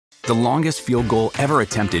The longest field goal ever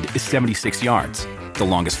attempted is 76 yards. The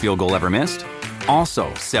longest field goal ever missed?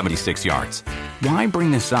 Also 76 yards. Why bring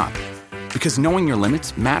this up? Because knowing your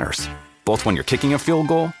limits matters, both when you're kicking a field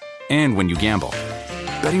goal and when you gamble.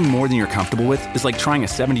 Betting more than you're comfortable with is like trying a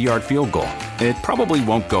 70-yard field goal. It probably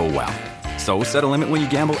won't go well. So set a limit when you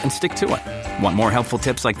gamble and stick to it. Want more helpful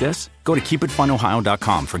tips like this? Go to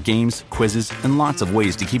keepitfunohio.com for games, quizzes, and lots of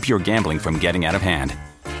ways to keep your gambling from getting out of hand.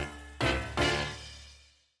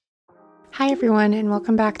 Hi everyone, and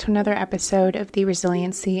welcome back to another episode of the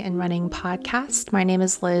Resiliency in Running podcast. My name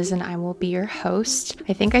is Liz and I will be your host.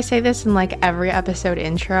 I think I say this in like every episode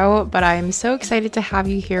intro, but I'm so excited to have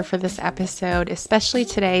you here for this episode, especially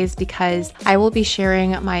today's, because I will be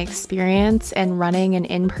sharing my experience in running an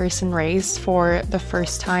in-person race for the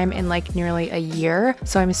first time in like nearly a year.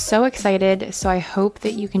 So I'm so excited. So I hope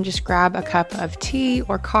that you can just grab a cup of tea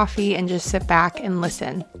or coffee and just sit back and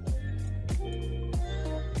listen.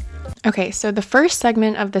 Okay, so the first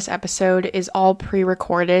segment of this episode is all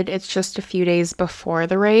pre-recorded. It's just a few days before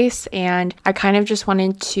the race, and I kind of just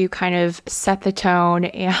wanted to kind of set the tone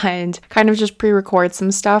and kind of just pre-record some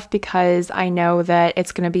stuff because I know that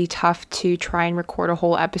it's going to be tough to try and record a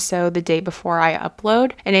whole episode the day before I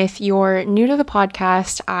upload. And if you're new to the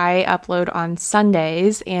podcast, I upload on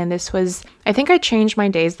Sundays, and I think I changed my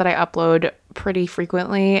days that I upload pretty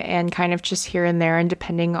frequently and kind of just here and there and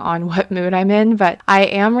depending on what mood I'm in, but I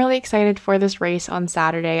am really excited for this race on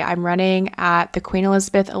Saturday. I'm running at the Queen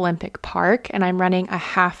Elizabeth Olympic Park and I'm running a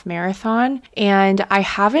half marathon, and I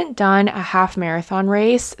haven't done a half marathon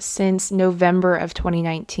race since November of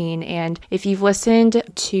 2019. And if you've listened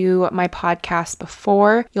to my podcast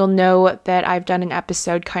before, you'll know that I've done an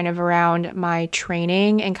episode kind of around my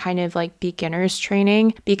training and kind of like beginner's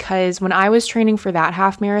training, because when I was training for that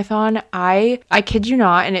half marathon, I kid you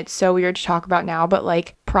not, and it's so weird to talk about now, but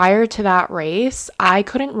like prior to that race, I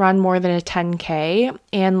couldn't run more than a 10K,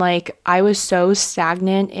 and like I was so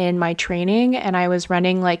stagnant in my training, and I was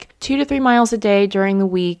running like 2 to 3 miles a day during the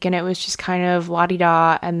week, and it was just kind of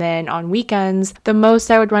la-di-da. And then on weekends, the most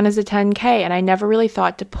I would run is a 10K, and I never really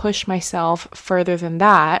thought to push myself further than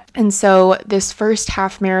that. And so this first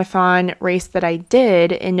half marathon race that I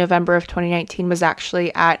did in November of 2019 was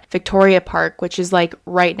actually at Victoria Park, which is like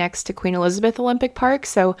right next to Queen Elizabeth Olympic Park.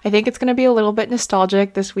 So I think it's going to be a little bit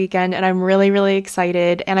nostalgic this weekend, and I'm really, really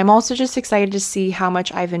excited. And I'm also just excited to see how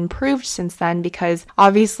much I've improved since then, because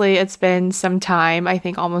obviously it's been some time, I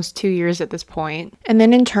think almost 2 years at this point. And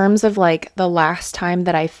then in terms of like the last time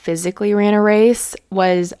that I physically ran a race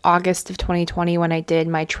was August of 2020 when I did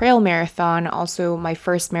my trail marathon, also my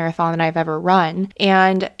first marathon that I've ever run.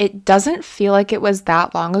 And it doesn't feel like it was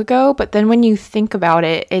that long ago, but then when you think about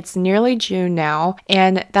it, it's nearly June now,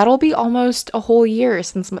 and that'll be almost a whole year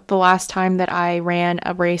since the last time that I ran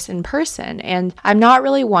a race in person. And I'm not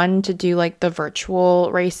really one to do like the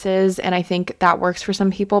virtual races, and I think that works for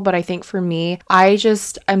some people, but I think for me, I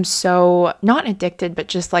just am so not addicted, but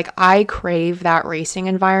just like I crave that racing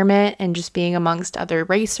environment and just being amongst other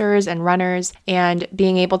racers and runners and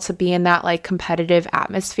being able to be in that like competitive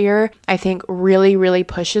atmosphere, I think really, really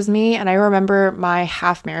pushes me. And I remember my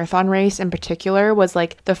half marathon race in particular was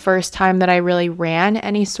like the first time that I really ran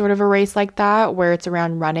any sort of a race like that, where it's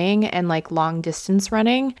around running and like long distance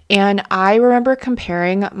running. And I remember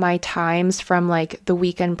comparing my times from like the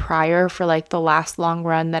weekend prior for like the last long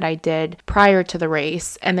run that I did prior to the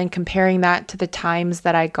race, and then comparing that to the times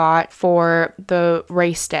that I got for the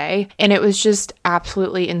race day. And it was just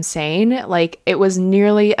absolutely insane. Like it was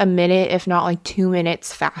nearly a minute, if not like 2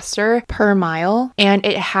 minutes faster per mile. And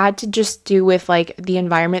it had to just do with like the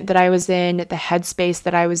environment that I was in, the headspace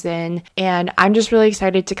that I was in. And I'm just really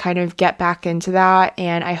excited to kind of get back into that.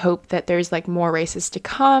 And I hope that there's like more races to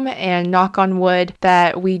come, and knock on wood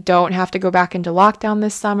that we don't have to go back into lockdown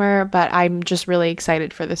this summer, but I'm just really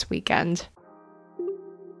excited for this weekend.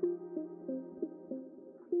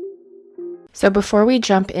 So before we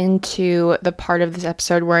jump into the part of this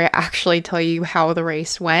episode where I actually tell you how the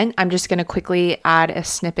race went, I'm just going to quickly add a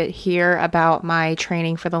snippet here about my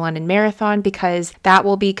training for the London Marathon, because that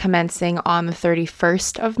will be commencing on the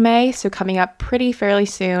 31st of May, so coming up pretty fairly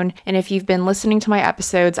soon. And if you've been listening to my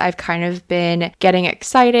episodes, I've kind of been getting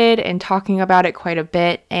excited and talking about it quite a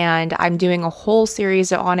bit, and I'm doing a whole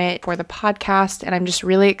series on it for the podcast, and I'm just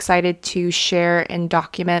really excited to share and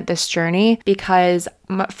document this journey, because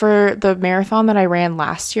for the marathon that I ran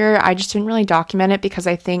last year, I just didn't really document it because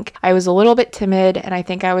I think I was a little bit timid, and I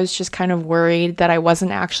think I was just kind of worried that I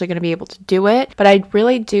wasn't actually going to be able to do it. But I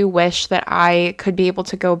really do wish that I could be able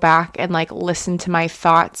to go back and like listen to my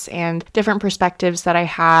thoughts and different perspectives that I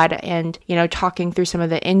had, and, you know, talking through some of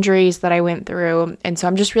the injuries that I went through. And so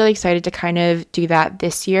I'm just really excited to kind of do that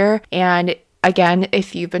this year. And again,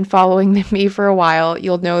 if you've been following me for a while,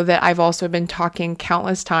 you'll know that I've also been talking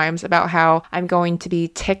countless times about how I'm going to be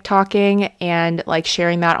TikToking and like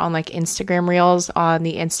sharing that on like Instagram Reels on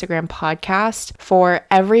the Instagram podcast for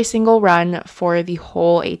every single run for the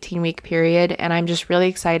whole 18-week period. And I'm just really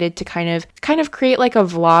excited to kind of create like a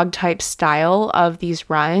vlog type style of these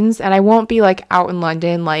runs. And I won't be like out in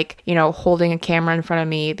London, like, you know, holding a camera in front of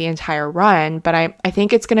me the entire run, but I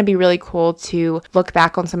think it's going to be really cool to look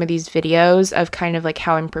back on some of these videos of kind of like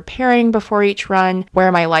how I'm preparing before each run,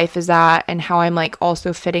 where my life is at, and how I'm like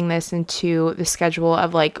also fitting this into the schedule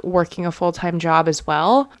of like working a full-time job as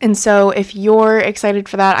well. And so if you're excited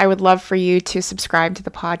for that, I would love for you to subscribe to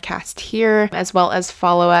the podcast here, as well as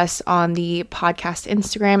follow us on the podcast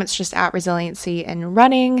Instagram. It's just at Resiliency and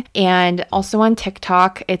Running, and also on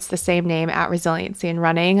TikTok, it's the same name, at Resiliency and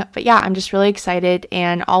Running. But yeah, I'm just really excited,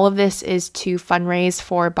 and all of this is to fundraise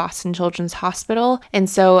for Boston Children's Hospital. And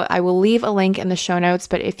so I will leave a link in the show notes,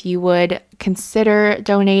 but if you would consider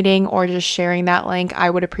donating or just sharing that link, I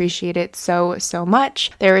would appreciate it so much.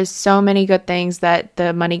 There is so many good things that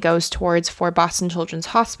the money goes towards for Boston Children's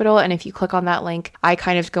Hospital, and if you click on that link, I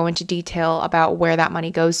kind of go into detail about where that money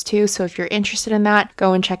goes to. So if you're interested in that,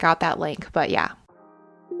 go and check out that link. But yeah.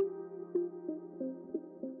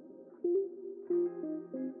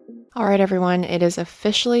 All right, everyone, it is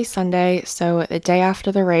officially Sunday, so the day after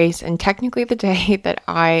the race, and technically the day that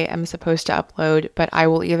I am supposed to upload, but I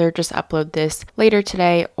will either just upload this later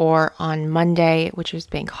today or on Monday, which is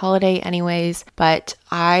bank holiday anyways. But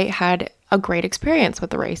I had a great experience with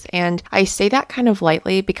the race. And I say that kind of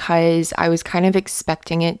lightly because I was kind of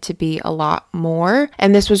expecting it to be a lot more.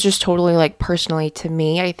 And this was just totally like personally to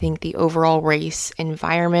me. I think the overall race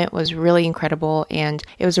environment was really incredible and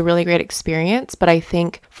it was a really great experience. But I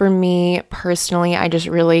think for me personally, I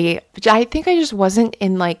think I just wasn't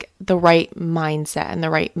in like the right mindset and the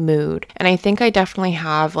right mood. And I think I definitely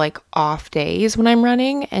have like off days when I'm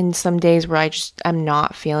running and some days where I'm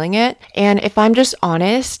not feeling it. And if I'm just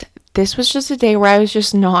honest, this was just a day where I was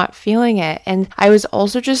just not feeling it. And I was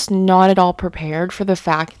also just not at all prepared for the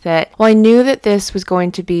fact that, well, I knew that this was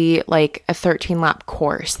going to be like a 13-lap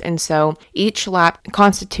course. And so each lap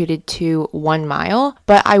constituted to 1 mile,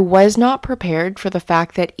 but I was not prepared for the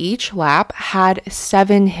fact that each lap had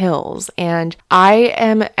 7 hills. And I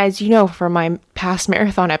am, as you know from my past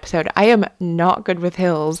marathon episode, I am not good with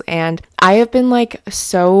hills. And I have been like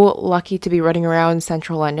so lucky to be running around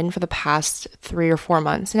central London for the past 3 or 4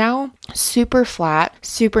 months now. Super flat,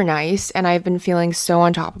 super nice, and I've been feeling so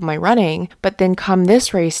on top of my running. But then come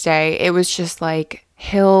this race day, it was just like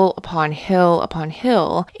hill upon hill upon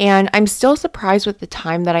hill. And I'm still surprised with the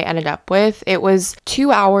time that I ended up with. It was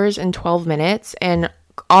 2 hours and 12 minutes, and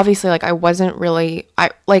obviously, like, I wasn't really,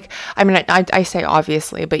 I say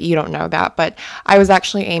obviously, but you don't know that, but I was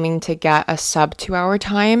actually aiming to get a sub 2 hour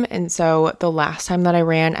time. And so the last time that I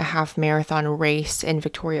ran a half marathon race in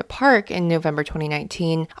Victoria Park in November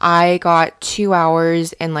 2019, I got 2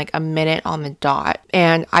 hours and like a minute on the dot.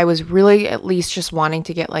 And I was really at least just wanting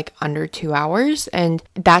to get like under 2 hours. And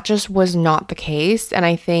that just was not the case. And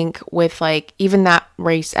I think with like even that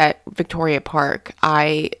race at Victoria Park,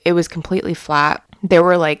 it was completely flat. There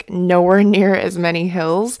were like nowhere near as many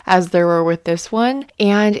hills as there were with this one.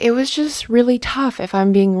 And it was just really tough, if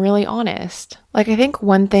I'm being really honest. Like, I think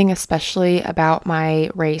one thing especially about my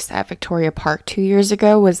race at Victoria Park 2 years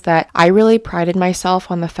ago was that I really prided myself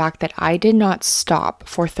on the fact that I did not stop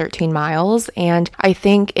for 13 miles. And I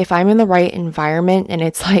think if I'm in the right environment and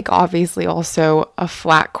it's like obviously also a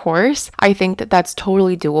flat course, I think that that's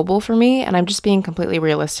totally doable for me. And I'm just being completely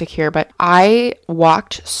realistic here, but I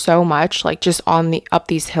walked so much, like just up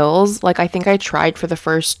these hills. Like, I think I tried for the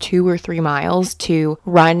first 2 or 3 miles to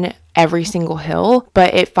run every single hill,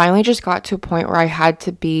 but it finally just got to a point where I had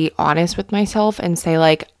to be honest with myself and say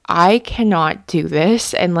like, I cannot do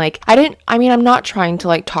this. And like, I'm not trying to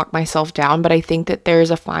like talk myself down, but I think that there's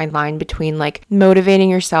a fine line between like motivating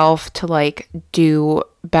yourself to like do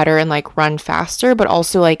better and like run faster, but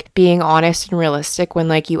also like being honest and realistic when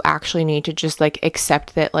like you actually need to just like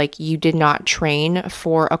accept that like you did not train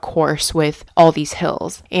for a course with all these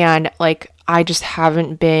hills. And like, I just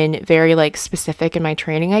haven't been very like specific in my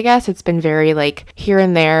training, I guess. It's been very like here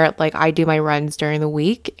and there. Like I do my runs during the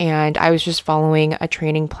week, and I was just following a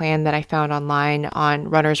training plan that I found online on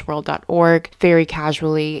runnersworld.org very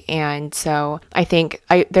casually. And so I think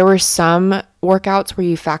there were some workouts where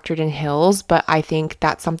you factored in hills, but I think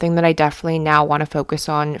that's something that I definitely now want to focus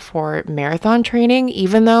on for marathon training,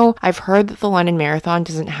 even though I've heard that the London Marathon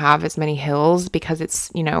doesn't have as many hills because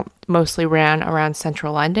it's, mostly ran around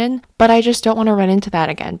central London. But I just don't want to run into that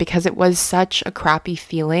again because it was such a crappy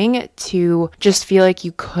feeling to just feel like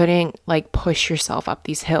you couldn't like push yourself up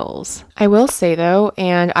these hills. I will say though,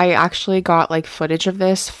 and I actually got like footage of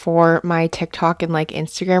this for my TikTok and like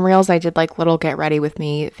Instagram reels. I did like little get ready with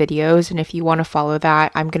me videos, and if you want to follow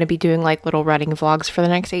that, I'm going to be doing like little running vlogs for the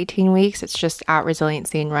next 18 weeks. It's just at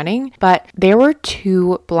Resiliency and Running. But there were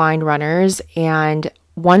 2 blind runners and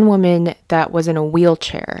one woman that was in a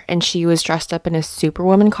wheelchair, and she was dressed up in a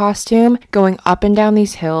Superwoman costume going up and down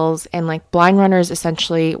these hills, and like blind runners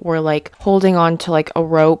essentially were like holding on to like a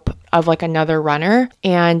rope of like another runner,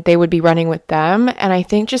 and they would be running with them. And I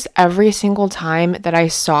think just every single time that I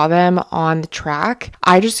saw them on the track,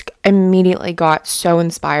 I just immediately got so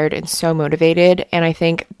inspired and so motivated. And I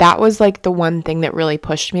think that was like the one thing that really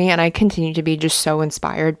pushed me. And I continue to be just so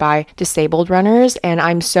inspired by disabled runners. And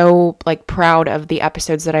I'm so like proud of the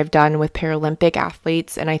episodes that I've done with Paralympic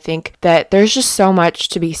athletes. And I think that there's just so much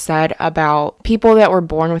to be said about people that were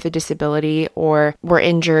born with a disability or were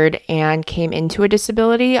injured and came into a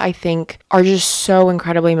disability. I think are just so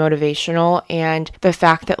incredibly motivational. And the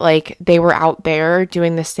fact that like they were out there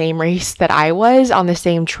doing the same race that I was on the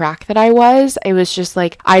same track that I was, it was just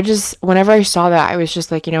like, whenever I saw that, I was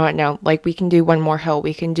just like, you know what, no, like we can do one more hill,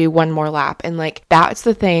 we can do one more lap. And like that's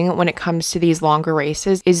the thing when it comes to these longer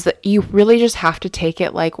races, is that you really just have to take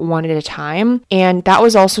it like one at a time. And that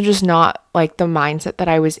was also just not like the mindset that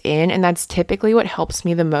I was in. And that's typically what helps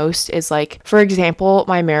me the most is like, for example,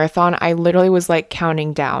 my marathon, I literally was like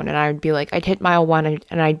counting down, and I would be like, I'd hit mile 1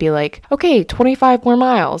 and I'd be like, okay, 25 more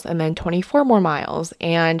miles and then 24 more miles.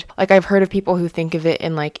 And like, I've heard of people who think of it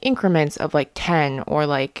in like increments of like 10 or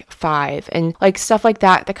like 5 and like stuff like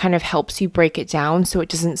that, that kind of helps you break it down so it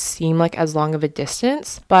doesn't seem like as long of a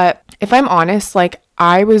distance. But if I'm honest, like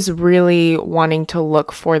I was really wanting to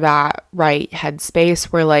look for that right headspace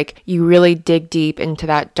where like you really dig deep into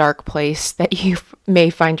that dark place that you may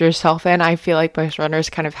find yourself in. I feel like most runners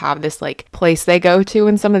kind of have this like place they go to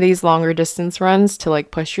in some of these longer distance runs to like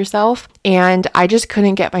push yourself. And I just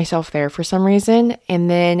couldn't get myself there for some reason. And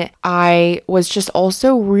then I was just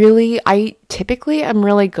also I typically am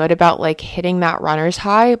really good about like hitting that runner's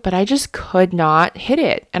high, but I just could not hit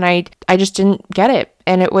it. And I just didn't get it.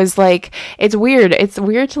 And it was like, it's weird. It's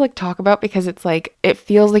weird to like talk about because it's like, it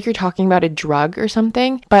feels like you're talking about a drug or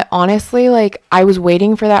something. But honestly, like I was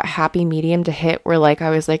waiting for that happy medium to hit where like, I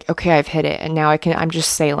was like, okay, I've hit it. And now I'm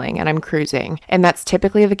just sailing and I'm cruising. And that's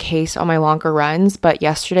typically the case on my longer runs. But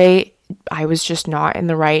yesterday, I was just not in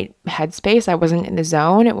the right headspace. I wasn't in the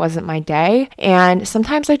zone. It wasn't my day. And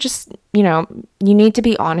sometimes I just, you need to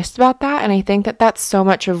be honest about that. And I think that that's so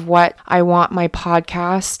much of what I want my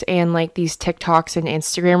podcast and like these TikToks and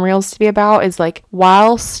Instagram reels to be about, is like,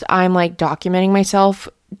 whilst I'm like documenting myself,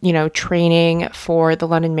 training for the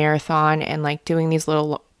London Marathon and like doing these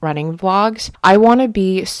little running vlogs, I want to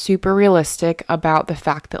be super realistic about the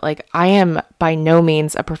fact that like I am by no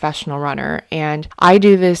means a professional runner, and I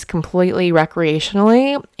do this completely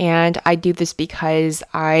recreationally, and I do this because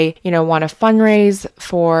I want to fundraise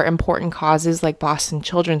for important causes like Boston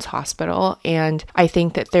Children's Hospital. And I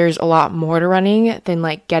think that there's a lot more to running than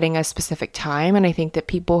like getting a specific time, and I think that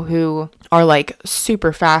people who are like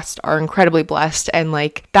super fast are incredibly blessed, and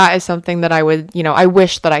like that is something that I would I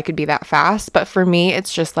wish that I could be that fast. But for me,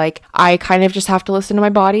 it's just like I kind of just have to listen to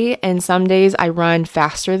my body, and some days I run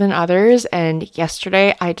faster than others. And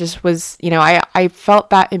yesterday I just was, I felt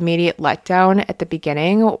that immediate letdown at the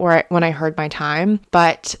beginning or when I heard my time.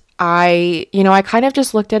 But I kind of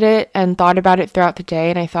just looked at it and thought about it throughout the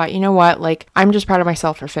day. And I thought, you know what, like, I'm just proud of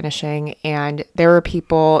myself for finishing. And there were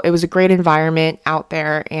people, it was a great environment out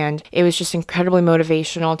there. And it was just incredibly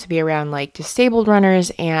motivational to be around like disabled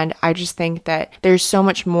runners. And I just think that there's so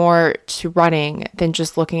much more to running than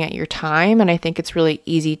just looking at your time. And I think it's really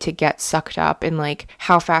easy to get sucked up in like,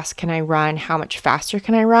 how fast can I run? How much faster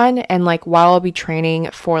can I run? And like, while I'll be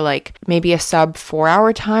training for like maybe a sub 4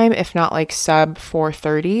 hour time, if not like sub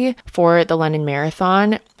 4:30, for the London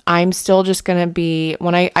Marathon, I'm still just going to be,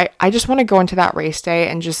 when I just want to go into that race day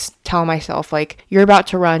and just tell myself, like, you're about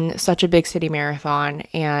to run such a big city marathon,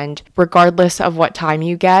 and regardless of what time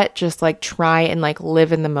you get, just like try and like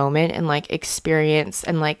live in the moment and like experience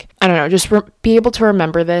and like, I don't know, just be able to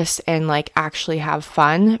remember this and like actually have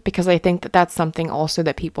fun, because I think that that's something also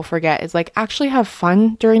that people forget is like actually have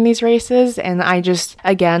fun during these races. And I just,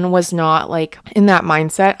 again, was not like in that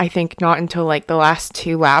mindset. I think not until like the last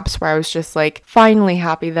 2 laps where I was just like finally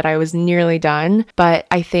happy that I was nearly done. But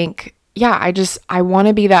I think, yeah, I want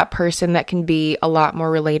to be that person that can be a lot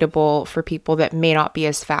more relatable for people that may not be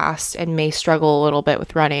as fast and may struggle a little bit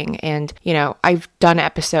with running. And, you know, I've done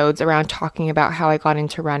episodes around talking about how I got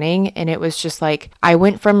into running, and it was just like, I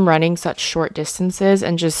went from running such short distances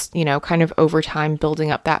and just, you know, kind of over time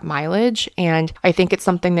building up that mileage. And I think it's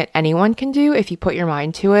something that anyone can do if you put your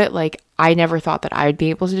mind to it. Like, I never thought that I would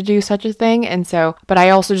be able to do such a thing. And so, but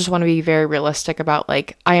I also just want to be very realistic about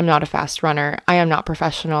like, I am not a fast runner. I am not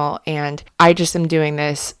professional. And I just am doing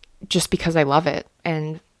this just because I love it.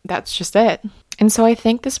 And that's just it. And so I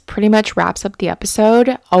think this pretty much wraps up the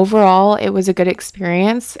episode. Overall, it was a good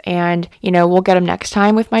experience, and, you know, we'll get them next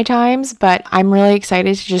time with my times, but I'm really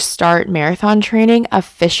excited to just start marathon training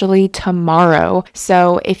officially tomorrow.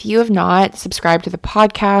 So if you have not subscribed to the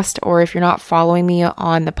podcast, or if you're not following me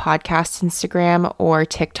on the podcast Instagram or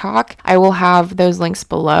TikTok, I will have those links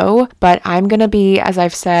below. But I'm going to be, as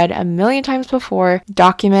I've said a million times before,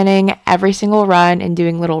 documenting every single run and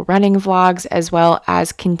doing little running vlogs, as well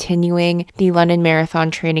as continuing the London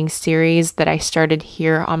Marathon training series that I started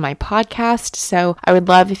here on my podcast. So I would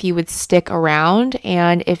love if you would stick around.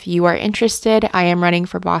 And if you are interested, I am running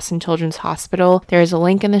for Boston Children's Hospital. There is a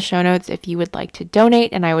link in the show notes if you would like to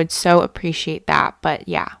donate, and I would so appreciate that. But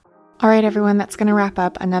yeah. All right, everyone, that's going to wrap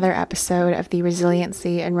up another episode of the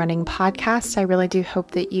Resiliency and Running podcast. I really do hope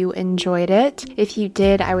that you enjoyed it. If you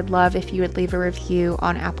did, I would love if you would leave a review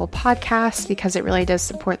on Apple Podcasts, because it really does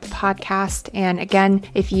support the podcast. And again,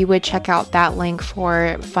 if you would check out that link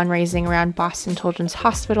for fundraising around Boston Children's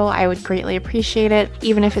Hospital, I would greatly appreciate it.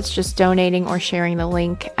 Even if it's just donating or sharing the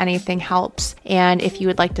link, anything helps. And if you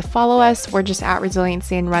would like to follow us, we're just at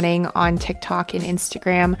Resiliency and Running on TikTok and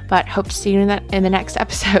Instagram. But hope to see you in the next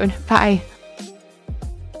episode. Bye.